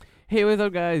Hey, what's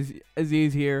up, guys?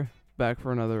 Aziz here, back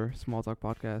for another Small Talk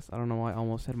podcast. I don't know why I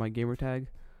almost had my gamer tag,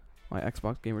 my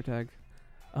Xbox gamer tag,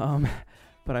 um,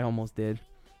 but I almost did.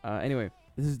 Anyway,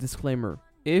 this is disclaimer.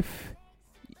 If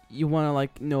you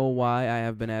want to know why I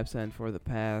have been absent for the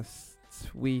past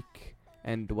week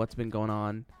and what's been going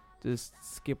on, just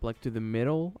skip to the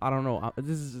middle. I don't know.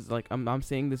 This is I'm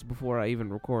saying this before I even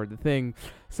record the thing,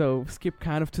 so skip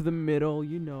kind of to the middle.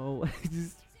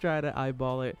 Just try to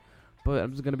eyeball it. But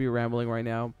I'm just going to be rambling right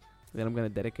now. Then I'm going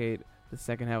to dedicate the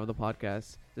second half of the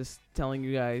podcast just telling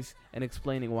you guys and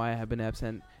explaining why I have been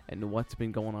absent and what's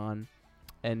been going on.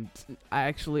 And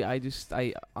I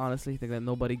honestly think that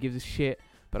nobody gives a shit,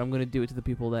 but I'm going to do it to the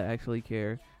people that actually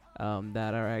care,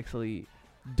 that are actually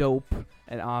dope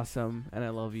and awesome, and I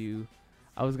love you.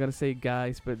 I was going to say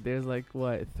guys, but there's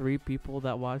 3 people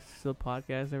that watch the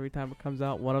podcast every time it comes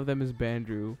out. One of them is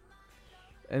Bandrew.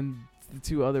 And the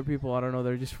 2 other people, I don't know,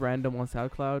 they're just random on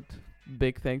SoundCloud.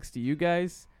 Big thanks to you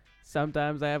guys.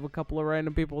 Sometimes I have a couple of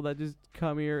random people that just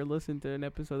come here and listen to an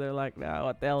episode. They're like, nah,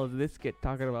 what the hell is this kid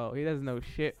talking about? He doesn't know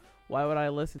shit. Why would I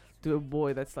listen to a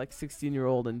boy that's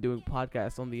 16-year-old and doing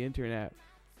podcasts on the internet?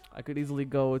 I could easily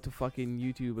go to fucking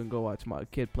YouTube and go watch my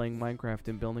kid playing Minecraft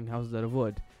and building houses out of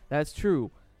wood. That's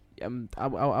true.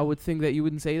 I would think that you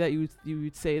wouldn't say that. You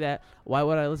would say that, why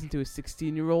would I listen to a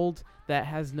 16-year-old that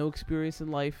has no experience in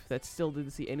life, that still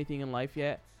didn't see anything in life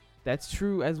yet? That's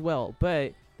true as well,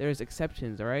 but there's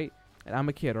exceptions, alright? And I'm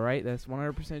a kid, alright? That's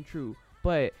 100% true.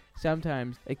 But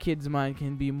sometimes a kid's mind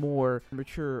can be more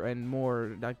mature and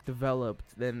more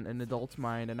developed than an adult's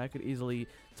mind, and I could easily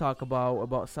talk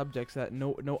about subjects that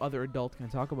no other adult can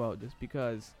talk about, just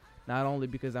because, not only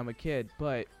because I'm a kid,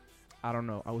 but I don't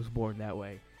know, I was born that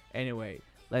way. Anyway,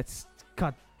 let's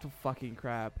cut the fucking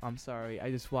crap. I'm sorry.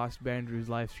 I just watched Bandrew's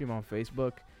live stream on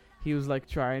Facebook. He was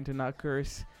trying to not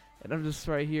curse, and I'm just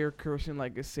right here cursing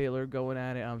like a sailor going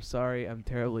at it. I'm sorry. I'm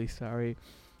terribly sorry.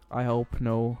 I hope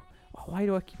no. Why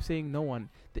do I keep saying no one?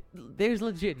 There's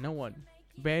legit no one.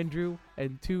 Bandrew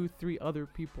and 2-3 other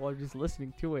people are just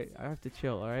listening to it. I have to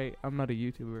chill, alright? I'm not a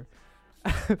YouTuber.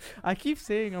 I keep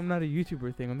saying I'm not a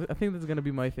YouTuber thing. I think that's gonna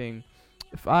be my thing.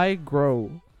 If I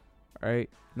grow, right?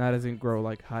 Not as in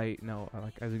grow height, no,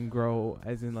 as in grow,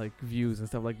 as in views and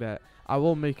stuff like that. I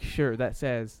will make sure that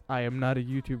says I am not a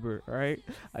YouTuber, alright?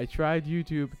 I tried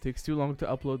YouTube, it takes too long to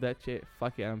upload that shit.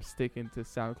 Fuck it, I'm sticking to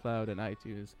SoundCloud and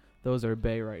iTunes. Those are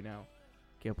bae right now.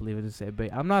 Can't believe I just said bae.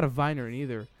 I'm not a Viner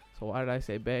either, so why did I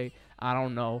say bae? I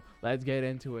don't know. Let's get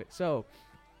into it. So,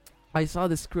 I saw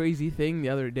this crazy thing the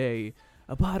other day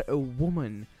about a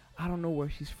woman. I don't know where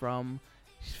she's from.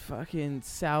 She's fucking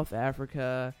South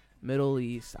Africa, Middle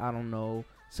East, I don't know.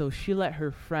 So she let her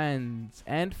friends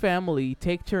and family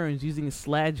take turns using a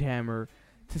sledgehammer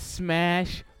to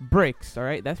smash bricks,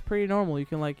 alright? That's pretty normal. You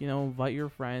can invite your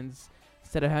friends.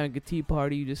 Instead of having a tea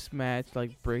party, you just smash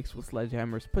bricks with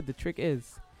sledgehammers. But the trick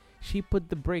is, she put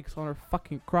the bricks on her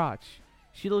fucking crotch.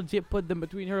 She legit put them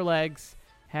between her legs,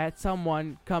 had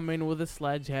someone come in with a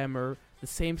sledgehammer, the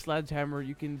same sledgehammer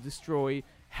you can destroy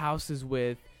houses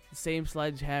with, the same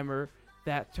sledgehammer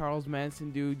that Charles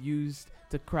Manson dude used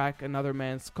to crack another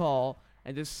man's skull,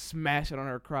 and just smash it on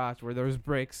her crotch where there's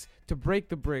bricks to break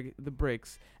the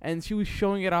bricks. And she was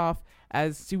showing it off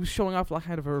as she was showing off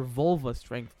kind of her vulva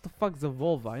strength. What the fuck's a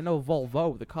vulva? I know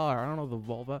Volvo, the car. I don't know the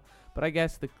vulva, but I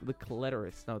guess the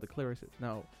clitoris. No, the clitoris.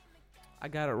 No, I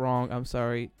got it wrong. I'm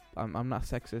sorry. I'm not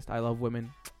sexist. I love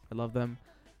women. I love them.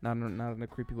 Not in a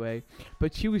creepy way.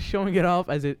 But she was showing it off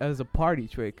as a party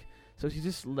trick. So she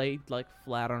just laid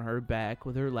flat on her back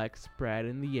with her legs spread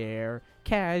in the air.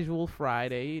 Casual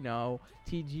Friday,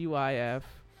 TGIF.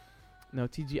 No,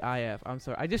 TGIF. I'm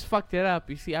sorry. I just fucked it up.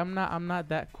 You see, I'm not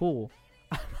that cool.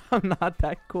 I'm not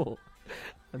that cool.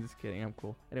 I'm just kidding. I'm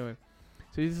cool. Anyway,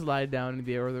 so she just lied down in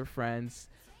the air with her friends,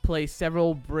 placed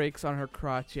several bricks on her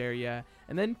crotch area,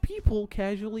 and then people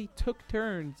casually took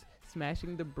turns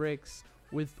smashing the bricks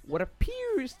with what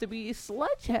appears to be a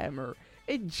sledgehammer.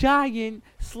 A giant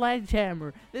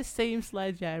sledgehammer. The same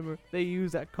sledgehammer they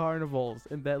use at carnivals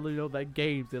and that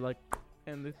games.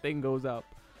 And the thing goes up.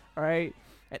 Alright?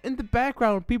 And in the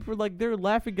background, people are they're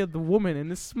laughing at the woman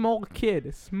and this small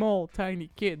tiny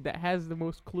kid that has the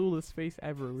most clueless face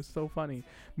ever. It was so funny.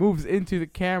 Moves into the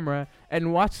camera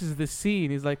and watches the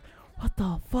scene. He's like, what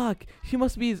the fuck? She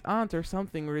must be his aunt or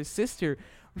something, or his sister.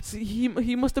 He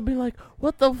must have been like,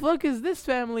 what the fuck is this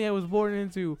family I was born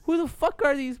into? Who the fuck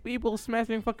are these people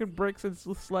smashing fucking bricks and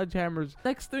sledgehammers?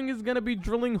 Next thing is gonna be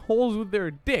drilling holes with their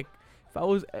dick. If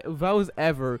I was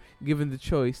ever given the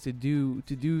choice to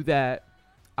do that,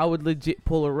 I would legit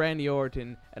pull a Randy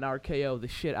Orton and RKO the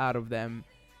shit out of them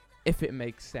if it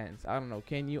makes sense. I don't know.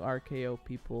 Can you RKO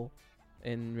people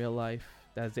in real life?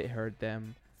 Does it hurt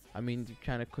them? I mean, you're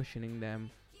kind of cushioning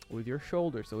them with your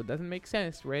shoulder, so it doesn't make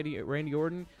sense. Randy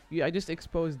Orton, I just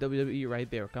exposed WWE right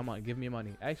there. Come on, give me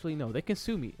money. Actually, no, they can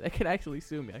sue me. They can actually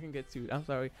sue me. I can get sued. I'm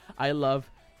sorry. I love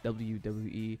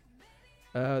WWE.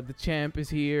 The champ is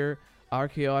here.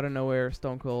 RKO out of nowhere.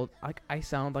 Stone Cold. I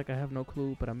sound like I have no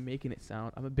clue, but I'm making it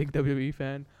sound. I'm a big WWE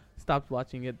fan. Stopped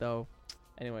watching it though.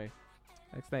 Anyway,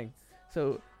 next thing.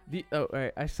 So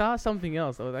alright, I saw something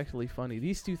else that was actually funny.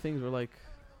 These two things were like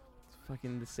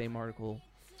fucking the same article.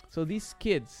 So these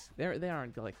kids, they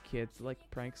aren't like kids, they're like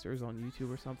pranksters on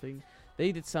YouTube or something.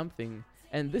 They did something,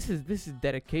 and this is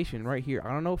dedication right here.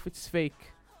 I don't know if it's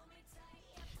fake.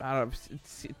 I don't know,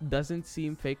 it doesn't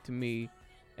seem fake to me,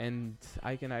 and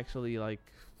I can actually like,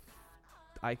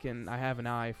 I have an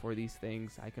eye for these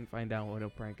things. I can find out when a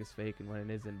prank is fake and when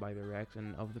it isn't by the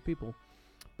reaction of the people.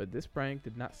 But this prank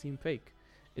did not seem fake.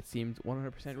 It seemed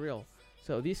 100% real.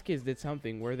 So these kids did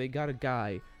something where they got a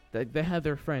guy that they have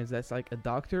their friends that's like a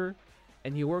doctor,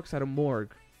 and he works at a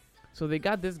morgue. So they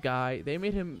got this guy. They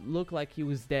made him look like he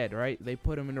was dead, right? They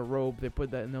put him in a robe. They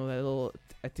put that little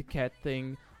etiquette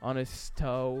thing on his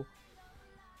toe,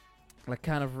 like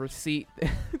kind of receipt.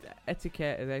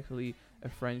 Etiquette is actually a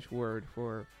French word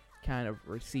for kind of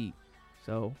receipt.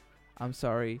 So I'm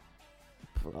sorry,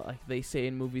 like they say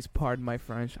in movies, pardon my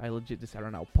French. I legit just, I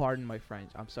don't know, pardon my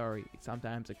French. I'm sorry.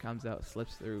 Sometimes it comes out,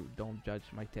 slips through. Don't judge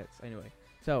my tits. Anyway.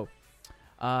 So,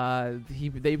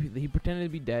 he pretended to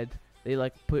be dead. They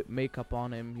like put makeup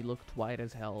on him. He looked white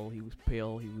as hell. He was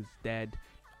pale. He was dead.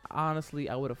 Honestly,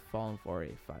 I would have fallen for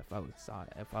it if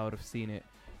I would have seen it.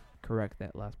 Correct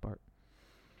that last part.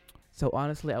 So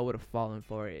honestly, I would have fallen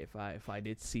for it if I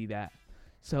did see that.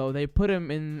 So they put him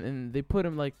in they put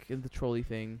him like in the trolley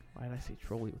thing. Why did I say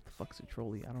trolley? What the fuck's a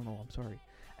trolley? I don't know. I'm sorry.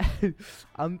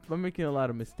 I'm making a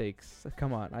lot of mistakes.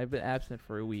 Come on, I've been absent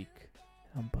for a week.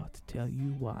 I'm about to tell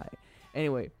you why.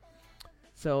 Anyway,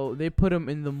 so they put him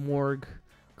in the morgue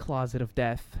closet of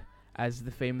death, as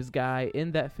the famous guy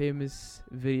in that famous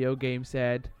video game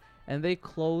said, and they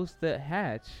closed the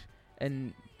hatch,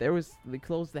 and they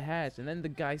closed the hatch, and then the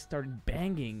guy started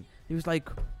banging. He was like,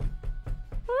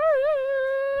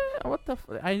 what the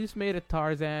I just made a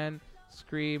Tarzan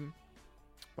scream.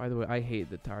 By the way, I hate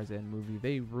the Tarzan movie.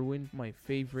 They ruined my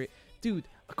favorite. Dude,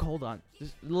 hold on.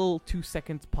 Just a little 2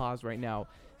 seconds pause right now.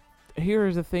 Here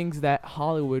are the things that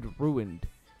Hollywood ruined.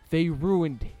 They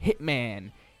ruined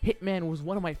Hitman. Hitman was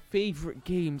one of my favorite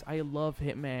games. I love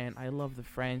Hitman. I love the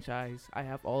franchise. I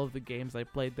have all of the games. I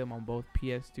played them on both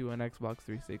PS2 and Xbox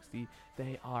 360.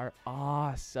 They are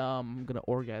awesome. I'm gonna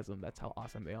orgasm. That's how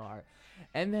awesome they are.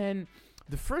 And then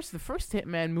the first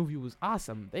Hitman movie was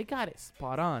awesome. They got it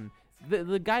spot on.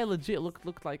 The guy legit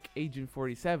looked like Agent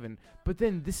 47. But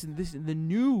then this the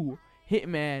new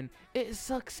Hitman, it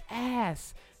sucks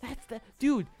ass. That's the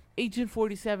dude. Agent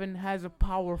 47 has a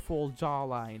powerful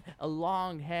jawline, a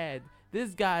long head.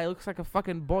 This guy looks like a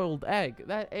fucking boiled egg.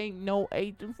 That ain't no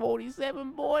Agent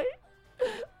 47, boy.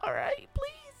 All right,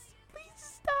 please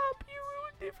stop. You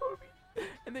ruined it for me.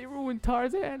 And they ruined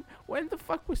Tarzan. When the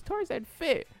fuck was Tarzan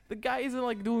fit? The guy isn't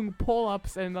like doing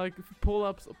pull-ups and like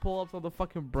pull-ups on the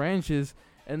fucking branches,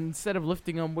 and instead of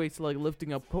lifting up weights, like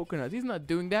lifting up coconuts. He's not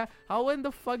doing that. How in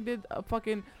the fuck did a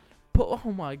fucking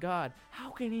oh my god, how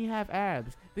can he have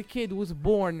abs? The kid was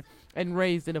born and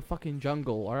raised in a fucking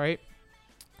jungle, alright?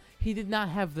 He did not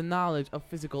have the knowledge of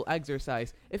physical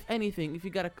exercise. If anything, if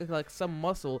he got like some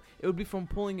muscle, it would be from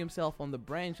pulling himself on the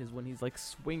branches when he's like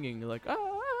swinging, like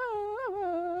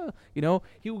you know,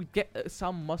 he would get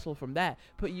some muscle from that.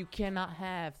 But you cannot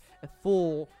have a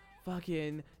full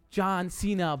fucking John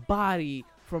Cena body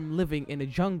from living in a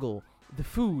jungle. The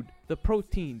food, the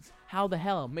proteins, how the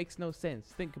hell? Makes no sense.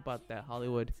 Think about that,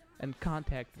 Hollywood, and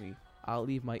contact me. I'll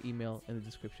leave my email in the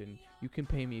description. You can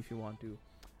pay me if you want to.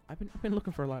 I've been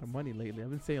looking for a lot of money lately. I've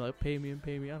been saying like pay me. I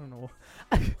don't know.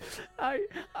 I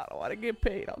don't want to get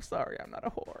paid. I'm sorry. I'm not a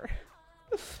whore.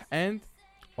 And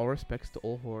all respects to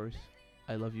all whores.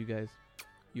 I love you guys.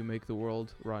 You make the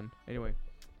world run. Anyway,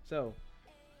 so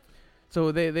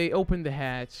they opened the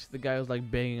hatch. The guy was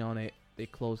like banging on it. They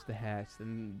closed the hatch,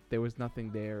 and there was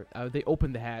nothing there. They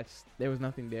opened the hatch. There was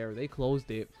nothing there. They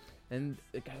closed it, and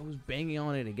the guy was banging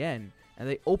on it again. And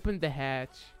they opened the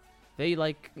hatch. They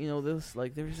like, you know, this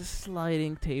like there's a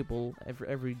sliding table.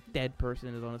 Every dead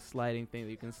person is on a sliding thing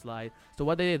that you can slide. So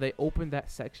what they did, they opened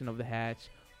that section of the hatch,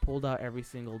 pulled out every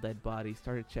single dead body,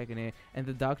 started checking it, and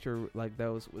the doctor, like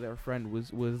that was their friend,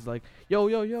 was like, yo,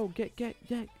 get.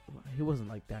 He wasn't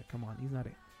like that. Come on, he's not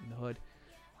in the hood.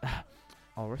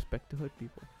 All respect to hood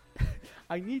people.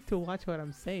 I need to watch what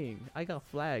I'm saying. I got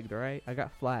flagged, alright? I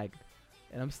got flagged.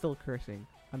 And I'm still cursing.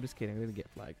 I'm just kidding. I didn't get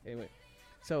flagged. Anyway.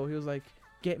 So he was like,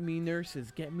 get me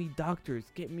nurses, get me doctors,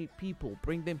 get me people,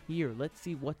 bring them here. Let's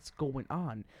see what's going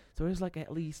on. So there's like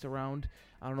at least around,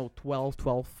 I don't know,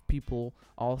 12 people,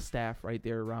 all staff right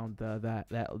there around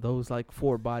those like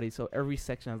 4 bodies. So every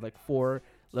section has like 4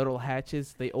 little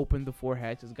hatches. They opened the 4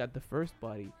 hatches, got the first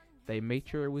body. They made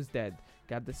sure it was dead.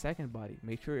 Got the second body,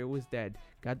 made sure it was dead.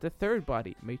 Got the third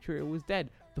body, made sure it was dead.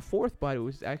 The 4th body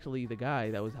was actually the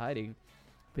guy that was hiding.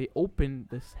 They opened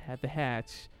the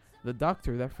hatch. The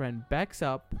doctor, that friend, backs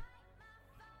up,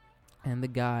 and the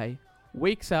guy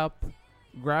wakes up,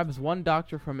 grabs one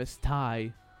doctor from his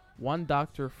tie, one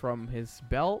doctor from his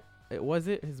belt. Was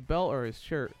it his belt or his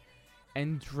shirt?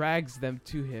 And drags them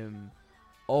to him.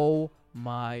 Oh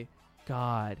my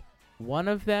God. One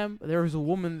of them, there was a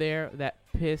woman there that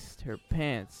pissed her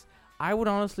pants. I would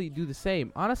honestly do the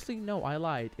same. Honestly, no, I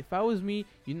lied. If I was me,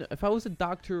 if I was a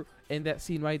doctor in that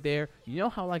scene right there, you know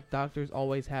how like doctors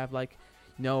always have like,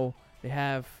 they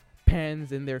have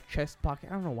pens in their chest pocket.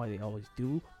 I don't know why they always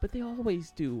do, but they always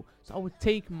do. So I would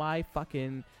take my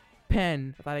fucking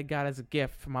pen that I got as a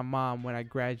gift from my mom when I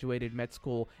graduated med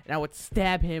school, and I would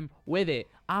stab him with it.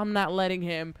 I'm not letting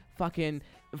him fucking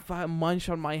munch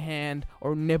on my hand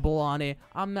or nibble on it.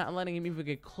 I'm not letting him even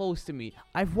get close to me.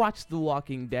 I've watched The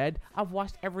Walking Dead. I've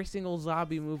watched every single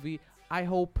zombie movie. I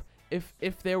hope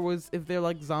if they're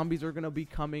like zombies are gonna be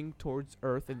coming towards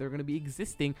Earth and they're gonna be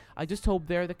existing, I just hope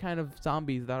they're the kind of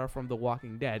zombies that are from The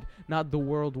Walking Dead, not the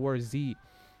World War Z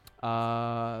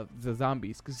the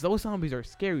zombies, because those zombies are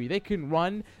scary. They can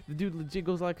run. The dude legit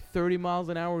goes like 30 miles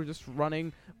an hour just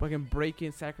running, fucking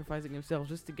breaking, sacrificing himself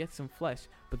just to get some flesh.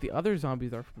 But the other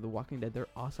zombies are from The Walking Dead. They're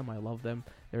awesome. I love them.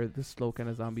 They're the slow kind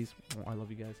of zombies. Oh, I love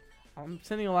you guys. I'm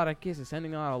sending a lot of kisses,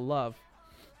 sending a lot of love.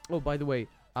 Oh, by the way,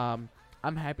 I'm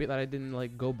happy that I didn't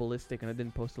like go ballistic and I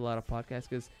didn't post a lot of podcasts,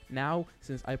 because now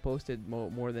since I posted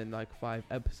more than like 5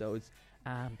 episodes,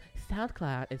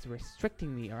 SoundCloud is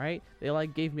restricting me. All right, they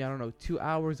like gave me, I don't know, 2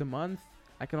 hours a month.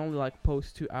 I can only like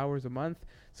post 2 hours a month,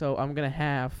 so I'm gonna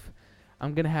have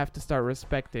to start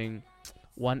respecting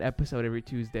 1 episode every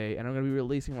Tuesday, and I'm gonna be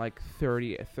releasing like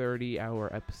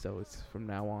 30-hour episodes from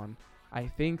now on. I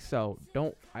think so.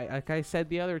 Like I said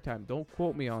the other time, don't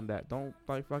quote me on that. Don't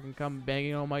like fucking come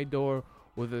banging on my door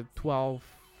with a 12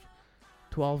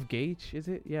 gauge, is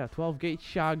it? Yeah, 12 gauge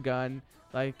shotgun.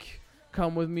 Like,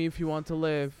 come with me if you want to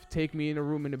live. Take me in a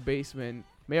room in the basement.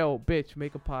 Yo, bitch,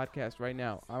 make a podcast right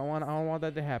now. I don't want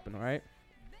that to happen, all right?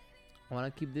 I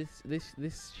want to keep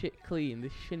this shit clean,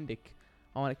 this shindig.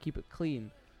 I want to keep it clean.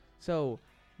 So,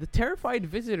 the terrified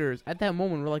visitors at that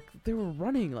moment were like, they were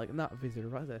running, like, not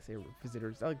visitors, why did I say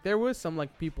visitors? Like, there was some,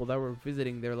 like, people that were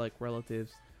visiting their, like,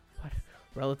 relatives. What?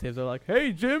 Relatives are like,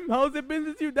 hey, Jim, how's it been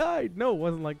since you died? No, it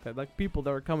wasn't like that. Like, people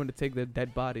that were coming to take the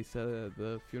dead bodies to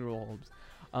the funeral homes.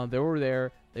 They were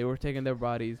there, they were taking their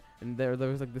bodies, and there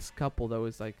was, like, this couple that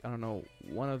was, like, I don't know,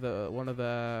 one of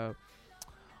the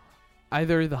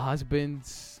either the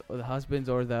husband's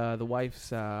or the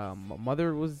wife's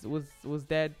mother was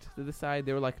dead to the side.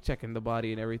 They were like checking the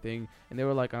body and everything, and they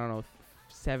were like, I don't know,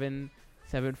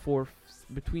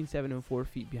 between 7 and 4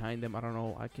 feet behind them. I don't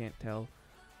know, I can't tell,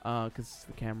 cause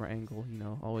the camera angle,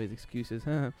 always excuses.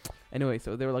 Anyway,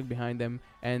 so they were like behind them,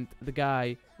 and the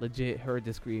guy legit heard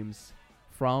the screams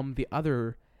from the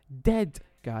other dead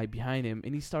guy behind him,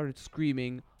 and he started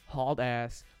screaming, hauled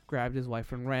ass, grabbed his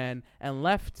wife and ran, and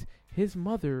left his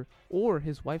mother, or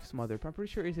his wife's mother. I'm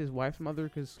pretty sure it's his wife's mother,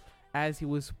 because as he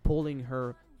was pulling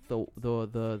her, the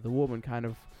woman kind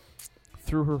of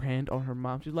threw her hand on her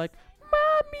mom. She's like,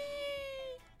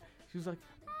 "Mommy!" She was like,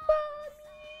 "Mommy!"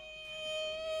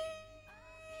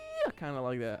 Kind of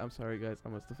like that. I'm sorry, guys. I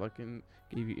must have fucking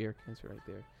gave you ear cancer right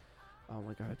there. Oh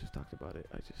my god, I just talked about it.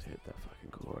 I just hit that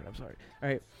fucking chord. I'm sorry.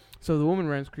 Alright, so the woman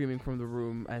ran screaming from the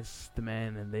room as the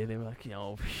man, and they were like,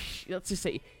 let's just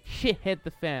say shit hit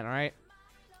the fan, alright?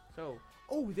 So,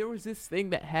 there was this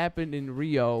thing that happened in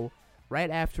Rio right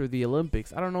after the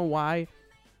Olympics. I don't know why.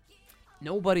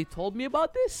 Nobody told me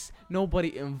about this.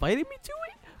 Nobody invited me to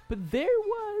it. But there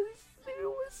was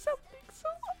something so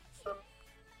awesome.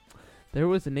 There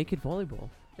was a naked volleyball.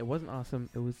 It wasn't awesome.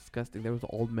 It was disgusting. There was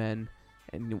old men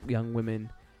and young women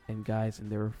and guys in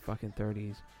their fucking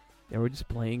 30s. They were just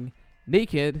playing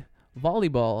naked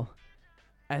volleyball,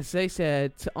 as they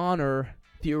said, to honor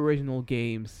the original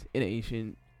games in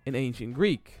ancient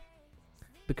Greek.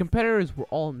 The competitors were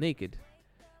all naked,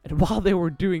 and while they were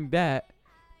doing that,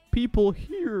 people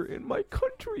here in my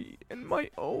country, in my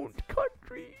own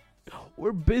country,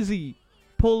 were busy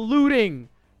polluting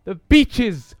the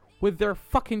beaches with their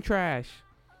fucking trash.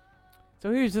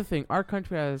 So here's the thing. Our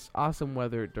country has awesome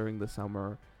weather during the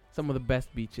summer. Some of the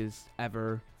best beaches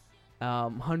ever.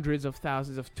 Hundreds of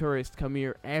thousands of tourists come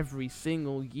here every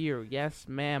single year. Yes,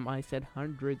 ma'am, I said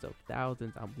hundreds of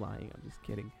thousands. I'm lying. I'm just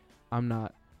kidding. I'm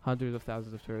not. Hundreds of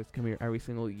thousands of tourists come here every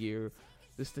single year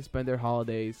just to spend their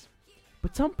holidays.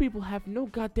 But some people have no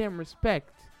goddamn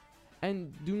respect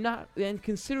and do not and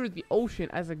consider the ocean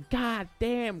as a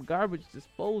goddamn garbage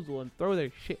disposal and throw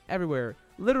their shit everywhere.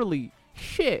 Literally,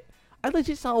 shit. I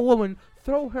legit saw a woman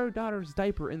throw her daughter's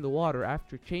diaper in the water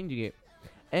after changing it.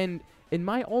 And in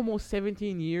my almost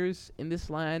 17 years in this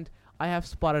land, I have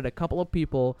spotted a couple of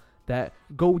people that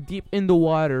go deep in the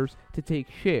waters to take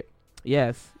shit.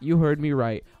 Yes, you heard me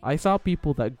right. I saw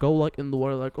people that go like in the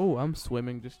water like, oh, I'm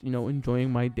swimming, just,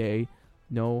 enjoying my day.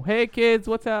 No, hey kids,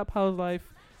 what's up? How's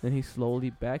life? Then he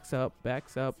slowly backs up,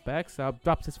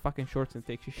 drops his fucking shorts and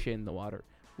takes his shit in the water.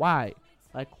 Why?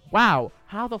 Like, wow,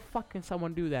 how the fuck can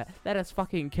someone do that? That is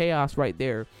fucking chaos right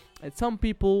there. And some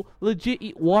people legit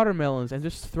eat watermelons and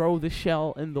just throw the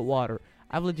shell in the water.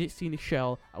 I've legit seen a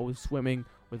shell. I was swimming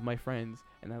with my friends,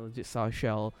 and I legit saw a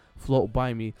shell float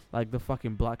by me like the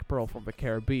fucking Black Pearl from the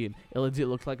Caribbean. It legit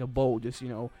looked like a boat, just,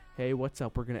 hey, what's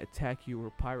up? We're gonna attack you. We're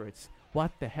pirates.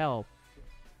 What the hell?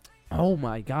 Oh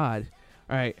my god.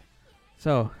 Alright,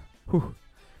 so,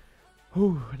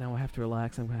 now I have to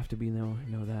relax. I'm gonna have to be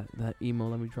that emo.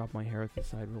 Let me drop my hair at the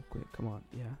side real quick. Come on,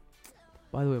 yeah.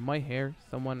 By the way, my hair,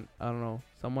 someone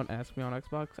asked me on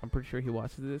Xbox. I'm pretty sure he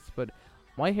watches this, but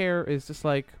my hair is just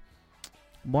like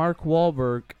Mark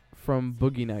Wahlberg from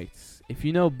Boogie Nights. If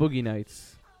you know Boogie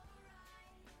Nights,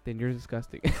 then you're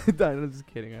disgusting. I'm just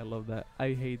kidding. I love that.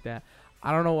 I hate that.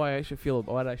 I don't know what I should feel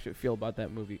about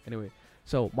that movie. Anyway,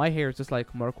 so my hair is just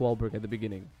like Mark Wahlberg at the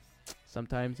beginning.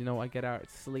 Sometimes, I get out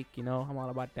sleek, I'm all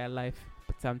about that life.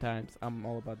 But sometimes I'm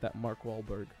all about that Mark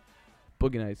Wahlberg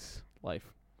Boogie Nights life.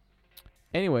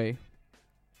 Anyway,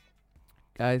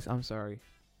 guys, I'm sorry.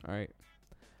 Alright.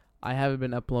 I haven't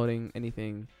been uploading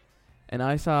anything. And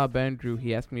I saw Bandrew,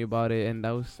 he asked me about it, and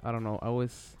I was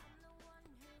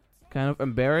kind of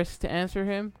embarrassed to answer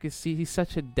him, because he's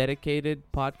such a dedicated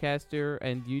podcaster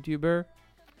and YouTuber.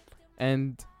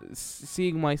 And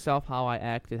seeing myself, how I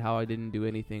acted, how I didn't do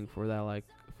anything for that,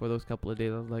 for those couple of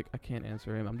days, I was like, I can't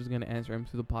answer him. I'm just going to answer him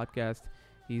through the podcast.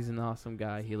 He's an awesome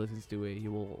guy. He listens to it. He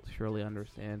will surely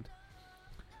understand.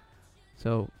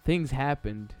 So, things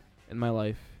happened in my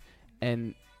life,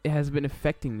 and it has been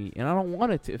affecting me. And I don't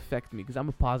want it to affect me, because I'm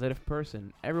a positive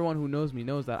person. Everyone who knows me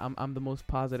knows that I'm the most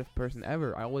positive person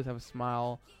ever. I always have a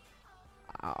smile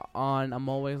on. I'm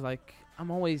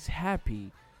always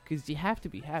happy. Because you have to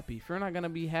be happy. If you're not going to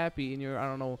be happy in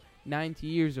your, 90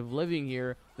 years of living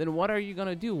here, then what are you going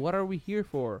to do? What are we here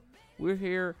for? We're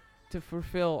here to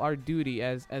fulfill our duty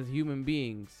as human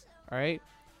beings. Alright?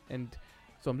 And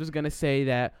so I'm just going to say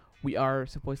that we are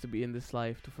supposed to be in this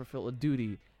life to fulfill a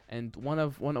duty. And one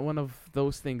of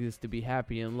those things is to be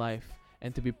happy in life.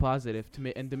 And to be positive. To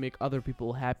make other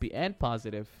people happy and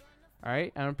positive.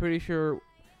 Alright? And I'm pretty sure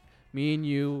me and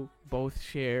you both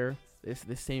share it's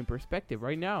the same perspective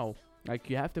right now. Like,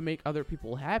 you have to make other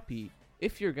people happy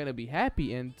if you're gonna be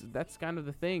happy, and that's kind of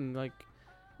the thing. Like,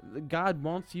 God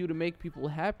wants you to make people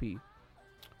happy.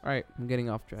 Alright, I'm getting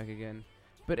off track again.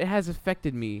 But it has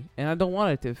affected me, and I don't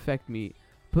want it to affect me.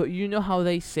 But you know how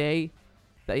they say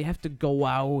that you have to go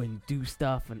out and do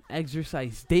stuff and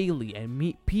exercise daily and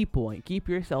meet people and keep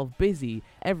yourself busy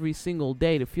every single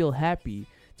day to feel happy.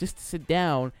 Just to sit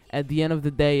down at the end of the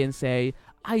day and say,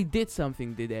 I did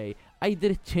something today. I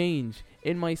did a change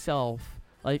in myself.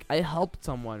 Like, I helped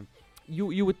someone.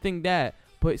 You would think that.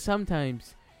 But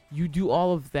sometimes you do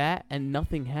all of that and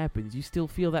nothing happens. You still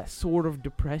feel that sort of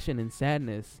depression and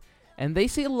sadness. And they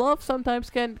say love sometimes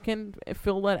can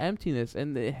fill that emptiness,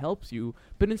 and it helps you.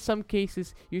 But in some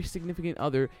cases, your significant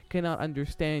other cannot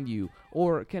understand you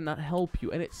or cannot help you,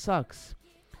 and it sucks.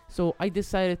 So I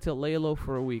decided to lay low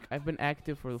for a week. I've been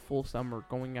active for the full summer,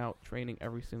 going out, training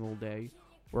every single day,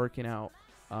 working out,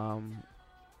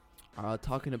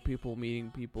 talking to people,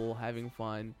 meeting people, having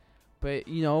fun. But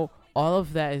all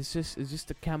of that is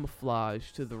just a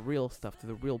camouflage to the real stuff, to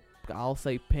the real, I'll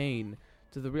say, pain,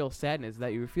 to the real sadness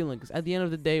that you're feeling. Because at the end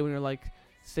of the day, when you're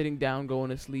sitting down, going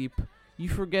to sleep, you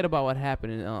forget about what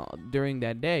happened during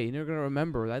that day, and you're gonna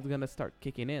remember. That's gonna start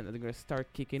kicking in.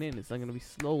 It's gonna be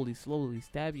slowly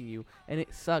stabbing you, and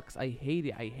it sucks. I hate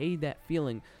it. I hate that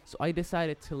feeling. So I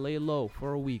decided to lay low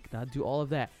for a week, not do all of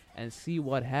that, and see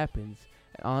what happens.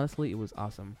 And honestly, it was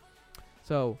awesome.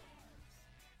 So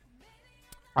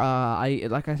I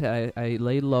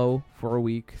laid low for a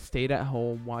week, stayed at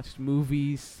home, watched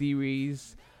movies,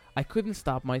 series. I couldn't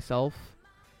stop myself.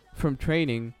 from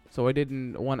training. So I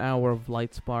did 1 hour of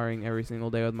light sparring every single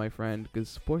day with my friend, because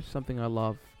sports is something I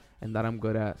love and that I'm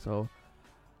good at. So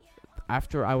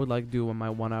after I would like do my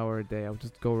 1 hour a day, I would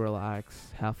just go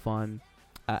relax, have fun.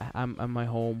 I'm at my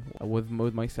home with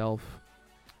myself,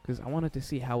 because I wanted to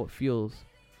see how it feels.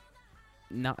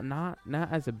 Not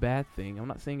as a bad thing. I'm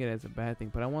not saying it as a bad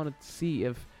thing, but I wanted to see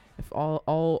if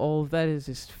all of that is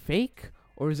just fake,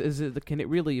 or is it, can it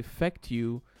really affect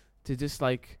you to just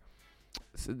like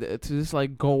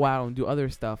go out and do other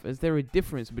stuff? Is there a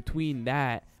difference between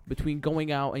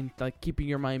going out and like keeping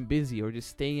your mind busy, or just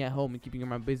staying at home and keeping your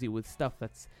mind busy with stuff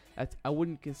that's I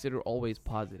wouldn't consider always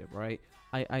positive, right?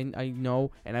 I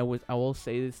know, and I will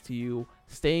say this to you: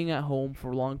 staying at home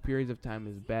for long periods of time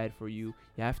is bad for you.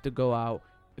 You have to go out.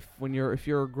 If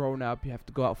you're a grown up, you have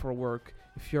to go out for work.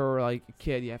 If you're like a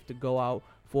kid, you have to go out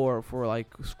for like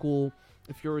school.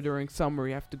 If you're during summer,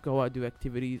 you have to go out, do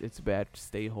activities. It's bad to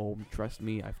stay home. Trust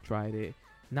me, I've tried it.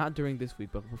 Not during this week,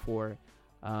 but before,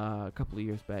 a couple of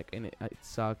years back, and it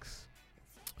sucks.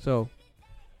 So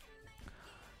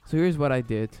here's what I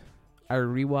did. I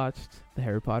rewatched the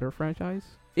Harry Potter franchise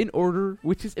in order,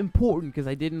 which is important because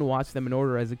I didn't watch them in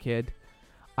order as a kid.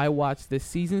 I watched the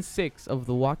season 6 of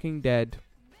The Walking Dead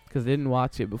because I didn't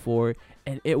watch it before,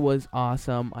 and it was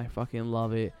awesome. I fucking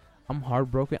love it. I'm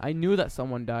heartbroken. I knew that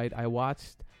someone died. I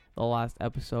watched the last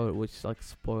episode, which like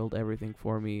spoiled everything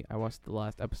for me. I watched the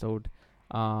last episode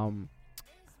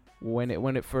when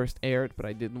it first aired, but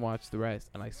I didn't watch the rest,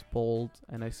 and I spoiled.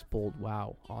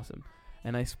 Wow, awesome.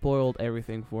 And I spoiled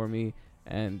everything for me,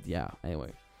 and yeah,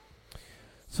 anyway.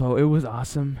 So it was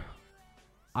awesome.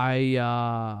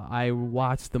 I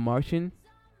watched The Martian,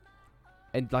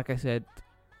 and like I said,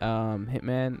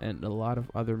 Hitman, and a lot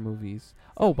of other movies.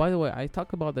 Oh, by the way, I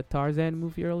talked about the Tarzan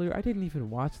movie earlier. I didn't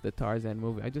even watch the Tarzan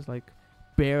movie. I just like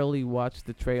barely watched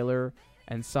the trailer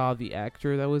and saw the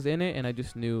actor that was in it, and I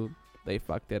just knew they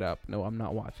fucked it up. No, I'm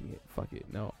not watching it. Fuck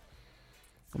it. No.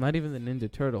 I'm not even the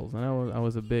Ninja Turtles. I know I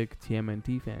was a big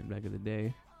TMNT fan back in the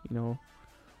day, you know,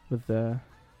 with you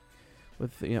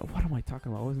know, what am I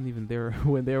talking about? I wasn't even there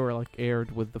when they were like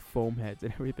aired with the foam heads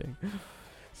and everything.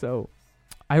 So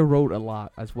I wrote a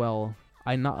lot as well.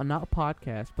 Not a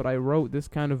podcast, but I wrote this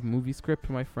kind of movie script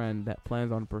for my friend that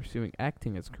plans on pursuing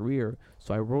acting as a career.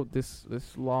 So I wrote this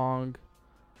long,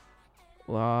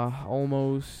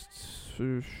 almost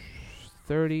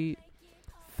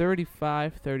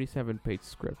 37 page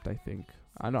script, I think.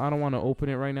 I don't want to open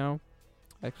it right now.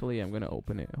 Actually, I'm going to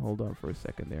open it. Hold on for a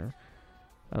second there.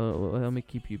 Let me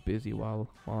keep you busy while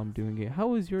I'm doing it. How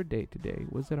was your day today?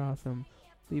 Was it awesome?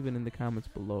 Leave it in the comments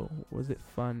below. Was it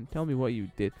fun? Tell me what you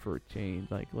did for a change.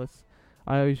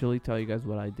 I usually tell you guys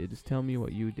what I did. Just tell me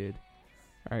what you did.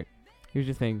 Alright, here's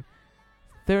the thing.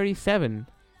 37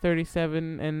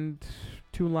 and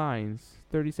 2 lines.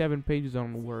 37 pages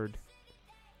on Word.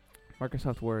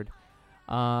 Microsoft Word.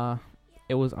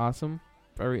 It was awesome.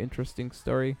 Very interesting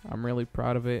story. I'm really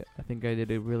proud of it. I think I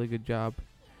did a really good job.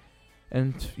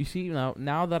 And you see,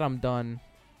 now that I'm done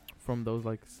from those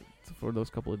for those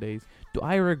couple of days, do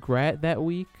I regret that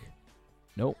week?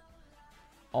 Nope.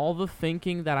 All the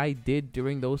thinking that I did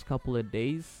during those couple of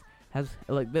days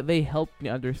they helped me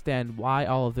understand why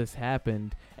all of this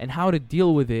happened and how to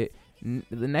deal with it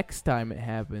the next time it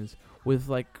happens, with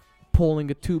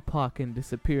pulling a Tupac and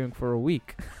disappearing for a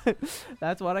week.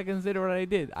 That's what I consider what I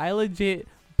did. I legit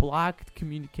blocked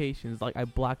communications. I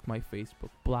blocked my Facebook,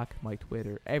 blocked my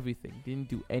Twitter, everything. Didn't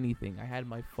do anything. I had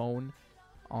my phone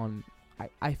on.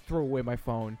 I threw away my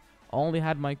phone. I only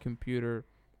had my computer.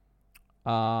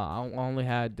 I only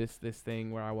had this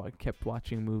thing where I kept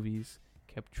watching movies,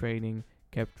 kept training,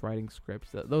 kept writing scripts.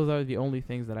 Those are the only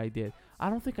things that I did. I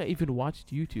don't think I even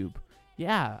watched YouTube.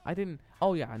 Yeah, I didn't.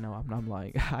 Oh yeah, no, I'm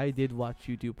lying. I did watch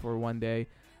YouTube for one day.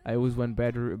 It was when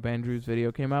Bandrew's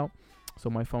video came out.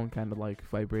 So my phone kind of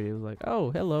vibrated. It was like,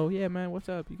 oh, hello. Yeah, man, what's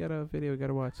up? You got a video you got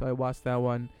to watch. So I watched that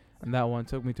one. And that one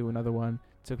took me to another one.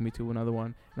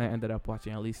 And I ended up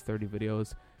watching at least 30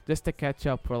 videos. Just to catch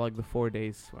up for the 4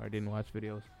 days where I didn't watch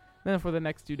videos. Then for the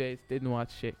next 2 days, didn't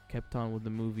watch shit. Kept on with the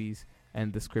movies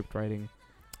and the script writing.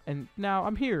 And now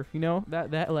I'm here,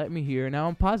 that let me here. Now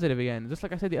I'm positive again. Just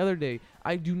like I said the other day,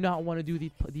 I do not want to do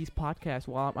these podcasts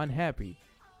while I'm unhappy.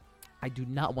 I do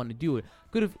not want to do it.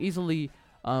 Could have easily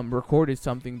recorded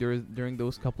something during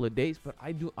those couple of days, but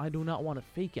I do not want to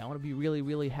fake it. I want to be really,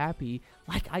 really happy,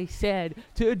 like I said,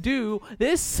 to do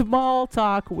this small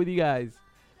talk with you guys.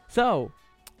 So,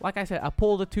 like I said, I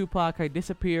pulled a Tupac. I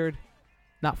disappeared,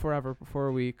 not forever, but for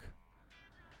a week.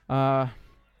 I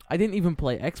didn't even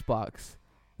play Xbox.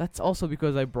 That's also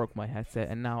because I broke my headset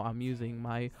and now I'm using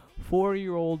my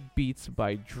 4-year-old Beats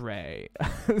by Dre.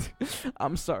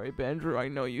 I'm sorry, Bandrew. I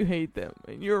know you hate them.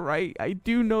 And you're right. I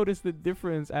do notice the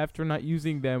difference after not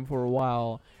using them for a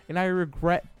while. And I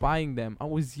regret buying them. I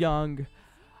was young.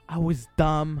 I was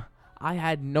dumb. I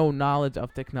had no knowledge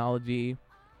of technology.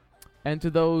 And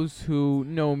to those who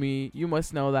know me, you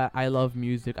must know that I love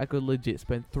music. I could legit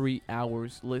spend 3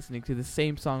 hours listening to the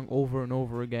same song over and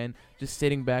over again, just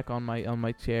sitting back on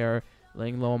my chair,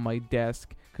 laying low on my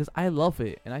desk, because I love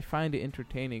it and I find it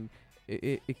entertaining.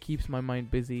 It keeps my mind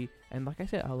busy, and like I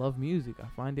said, I love music. I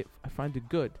find it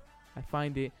good. I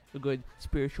find it a good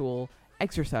spiritual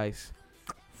exercise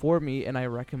for me, and I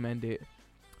recommend it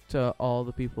to all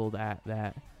the people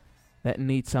that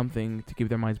need something to keep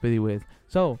their minds busy with.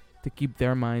 So, to keep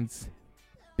their minds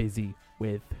busy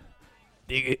with.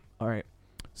 Dig it. Alright.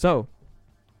 So,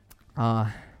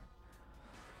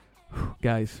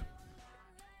 guys,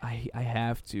 I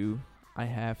have to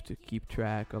keep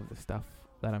track of the stuff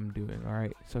that I'm doing.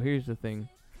 Alright. So here's the thing.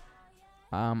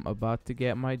 I'm about to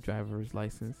get my driver's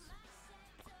license.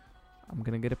 I'm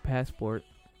gonna get a passport.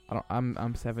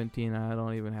 I'm 17 and I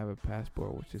don't even have a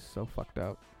passport, which is so fucked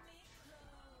up.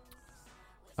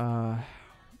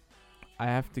 I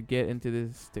have to get into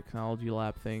this technology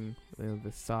lab thing,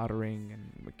 the soldering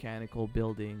and mechanical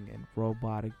building and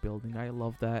robotic building. I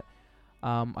love that.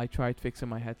 I tried fixing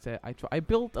my headset. I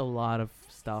built a lot of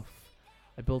stuff.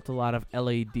 I built a lot of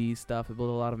LED stuff. I built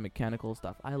a lot of mechanical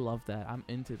stuff. I love that. I'm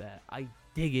into that. I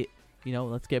dig it. You know,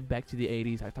 let's get back to the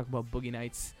 80s. I talk about Boogie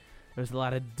Nights. There's a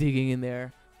lot of digging in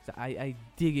there. So I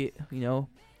dig it, you know.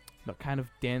 But kind of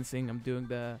dancing. I'm doing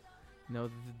the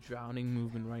drowning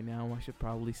movement right now. I should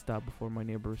probably stop before my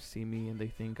neighbors see me and they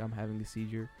think I'm having a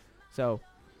seizure. So,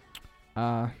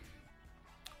 I'm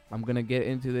gonna get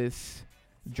into this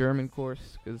German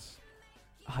course because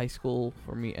high school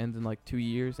for me ends in like 2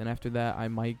 years, and after that I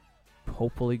might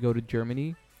hopefully go to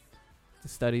Germany to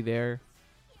study there.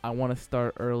 I want to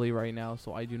start early right now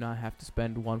so I do not have to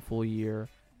spend 1 full year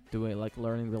doing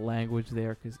learning the language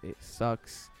there, because it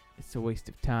sucks. It's a waste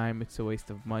of time. It's a waste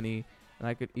of money. And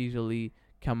I could easily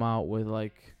come out with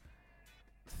like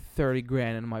 30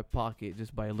 grand in my pocket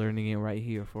just by learning it right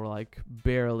here for like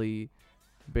barely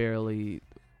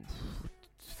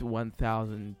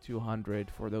 1,200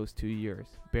 for those 2 years,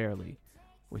 barely,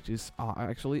 which is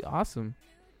actually awesome.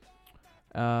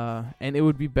 And it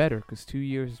would be better because 2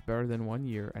 years is better than 1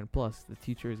 year, and plus the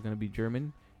teacher is gonna be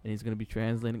German and he's gonna be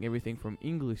translating everything from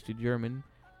English to German.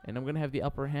 And I'm going to have the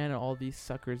upper hand on all these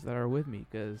suckers that are with me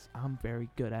because I'm very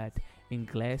good at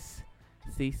English.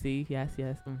 CC, yes.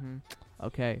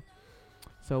 Okay.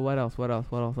 So what else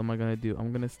am I going to do?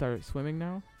 I'm going to start swimming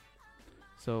now.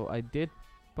 So I did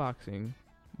boxing,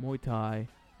 Muay Thai,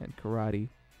 and karate.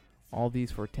 All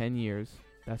these for 10 years.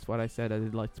 That's what I said. I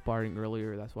did like sparring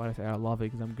earlier. That's why I said I love it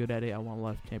because I'm good at it. I won a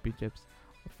lot of championships.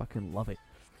 I fucking love it.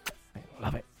 I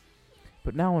love it.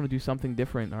 But now I want to do something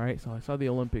different, alright? So I saw the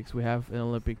Olympics. We have an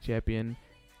Olympic champion.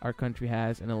 Our country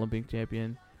has an Olympic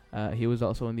champion. He was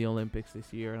also in the Olympics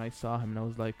this year, and I saw him, and I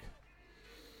was like,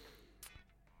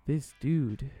 this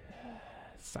dude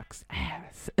sucks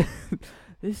ass.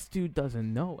 This dude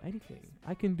doesn't know anything.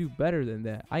 I can do better than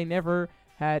that. I never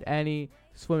had any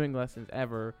swimming lessons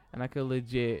ever, and I could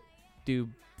legit do...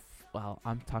 Well,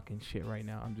 I'm talking shit right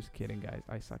now. I'm just kidding, guys.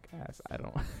 I suck ass. I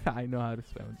know how to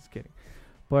swim. I'm just kidding.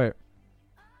 But...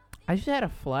 I just had a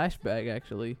flashback,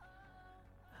 actually.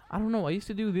 I don't know. I used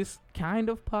to do this kind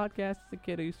of podcast as a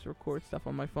kid. I used to record stuff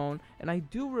on my phone. And I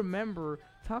do remember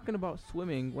talking about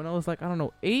swimming when I was like, I don't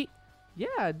know, 8?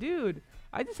 Yeah, dude.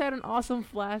 I just had an awesome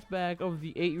flashback of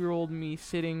the 8-year-old me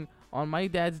sitting on my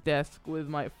dad's desk with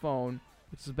my phone,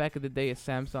 which was back in the day a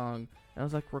Samsung. And I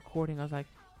was like recording. I was like,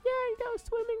 yeah,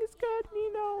 swimming is good.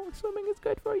 Swimming is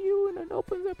good for you. And it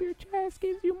opens up your chest,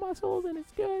 gives you muscles, and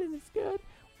it's good.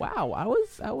 Wow,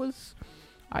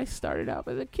 I started out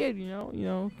as a kid,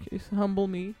 just humble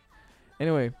me.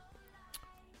 Anyway,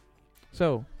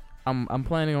 so I'm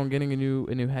planning on getting a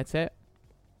new headset,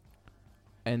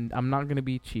 and I'm not gonna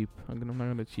be cheap. I'm not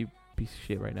gonna cheap piece of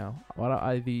shit right now.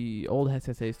 The old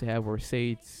headsets I used to have were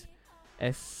Sage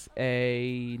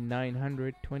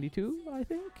SA922, I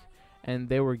think, and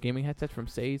they were gaming headsets from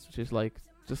Sage, which is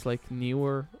just like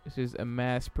newer. This is a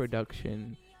mass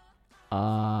production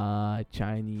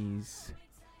Chinese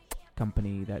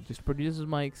company that just produces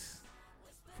mics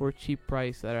for a cheap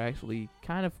price that are actually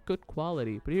kind of good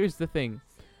quality. But here's the thing.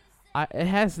 It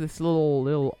has this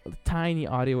little tiny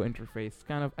audio interface,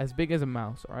 kind of as big as a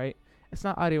mouse, alright? It's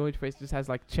not audio interface, it just has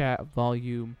like chat,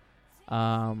 volume,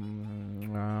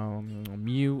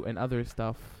 mute, and other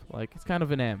stuff. Like, it's kind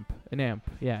of an amp.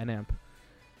 Yeah, an amp.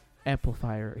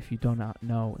 amplifier. If you do not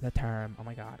know the term, oh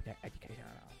my god, get education.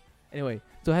 Anyway,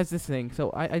 so it has this thing.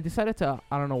 So I decided to,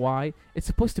 I don't know why, it's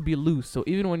supposed to be loose. So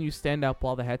even when you stand up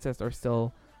while the headsets are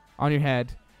still on your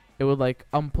head, it would like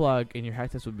unplug and your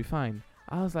headsets would be fine.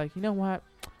 I was like, you know what?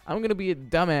 I'm going to be a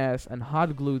dumbass and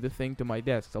hot glue the thing to my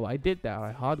desk. So I did that.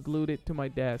 I hot glued it to my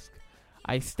desk.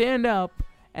 I stand up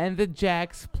and the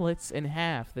jack splits in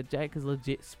half. The jack is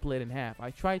legit split in half.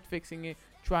 I tried fixing it,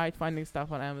 tried finding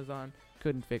stuff on Amazon,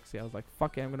 couldn't fix it. I was like,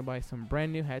 fuck it, I'm going to buy some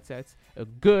brand new headsets, a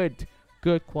good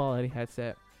quality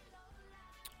headset.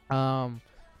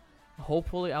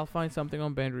 Hopefully I'll find something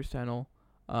on Bandrew's channel.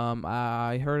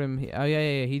 I heard him.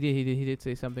 He did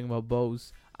say something about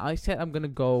Bose. I said I'm gonna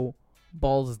go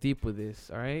balls deep with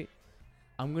this. All right,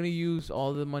 I'm gonna use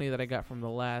all the money that I got from the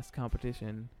last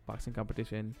boxing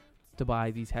competition, to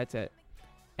buy these headset,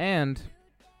 and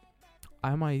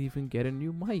I might even get a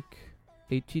new mic.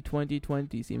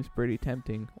 AT2020 seems pretty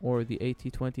tempting, or the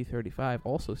AT2035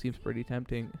 also seems pretty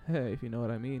tempting, if you know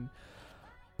what I mean.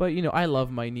 But I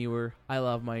love my newer.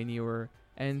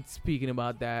 And speaking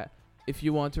about that, if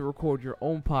you want to record your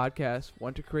own podcast,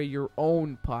 want to create your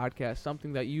own podcast,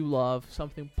 something that you love,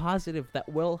 something positive that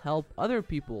will help other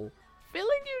people,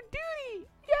 filling your duty,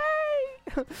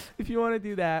 yay! If you want to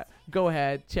do that, go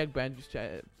ahead, check Bandrew's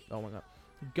channel. Oh my god.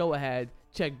 Go ahead,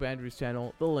 check Bandrew's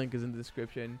channel. The link is in the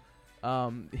description.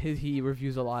 He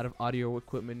reviews a lot of audio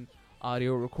equipment,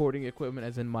 audio recording equipment,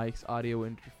 as in mics, audio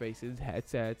interfaces,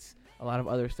 headsets, a lot of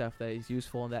other stuff that is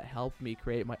useful and that helped me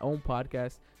create my own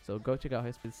podcast. So go check out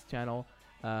his channel,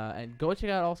 and go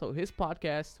check out also his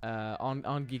podcast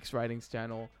on Geeks Writing's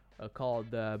channel, called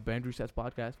the Bandrew Says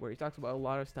Podcast, where he talks about a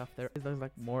lot of stuff that is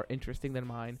like more interesting than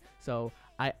mine. So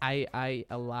I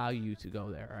allow you to go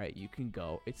there. All right, you can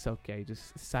go. It's okay.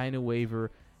 Just sign a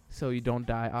waiver so you don't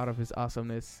die out of his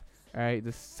awesomeness. All right,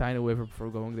 just sign a waiver before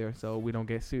going there so we don't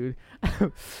get sued.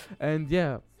 And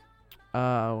yeah,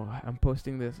 I'm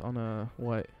posting this on a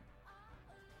what?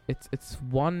 It's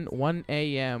 1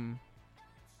 a.m.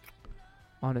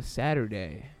 on a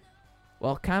Saturday.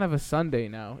 Well, kind of a Sunday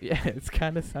now. Yeah, it's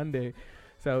kind of Sunday.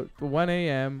 So 1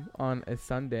 a.m. on a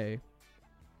Sunday.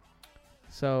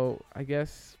 So I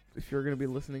guess if you're gonna be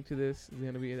listening to this, it's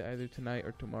gonna be either tonight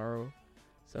or tomorrow.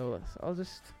 So I'll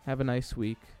just have a nice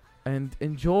week and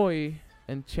enjoy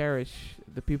and cherish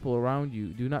the people around you.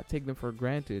 Do not take them for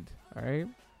granted. All right.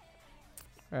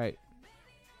 All right.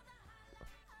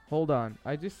 Hold on.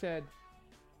 I just said,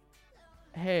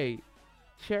 hey,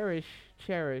 cherish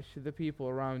the people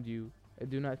around you and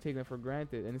do not take them for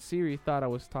granted. And Siri thought I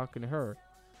was talking to her.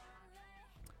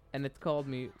 And it called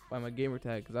me by my gamer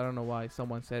tag because I don't know why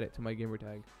someone said it to my gamer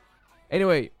tag.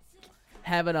 Anyway,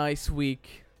 have a nice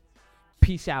week.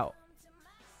 Peace out.